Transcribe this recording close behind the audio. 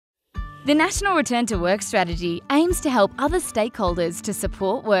The National Return to Work strategy aims to help other stakeholders to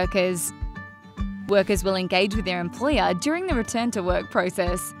support workers. Workers will engage with their employer during the return to work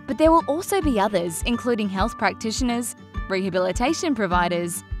process, but there will also be others, including health practitioners, rehabilitation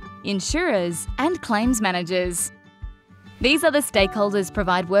providers, insurers, and claims managers. These other stakeholders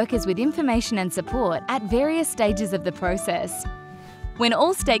provide workers with information and support at various stages of the process. When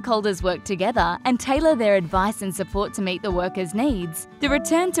all stakeholders work together and tailor their advice and support to meet the workers' needs, the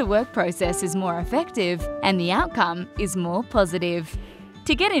return to work process is more effective and the outcome is more positive.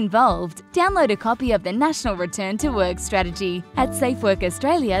 To get involved, download a copy of the National Return to Work strategy at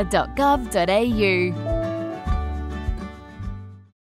safeworkaustralia.gov.au.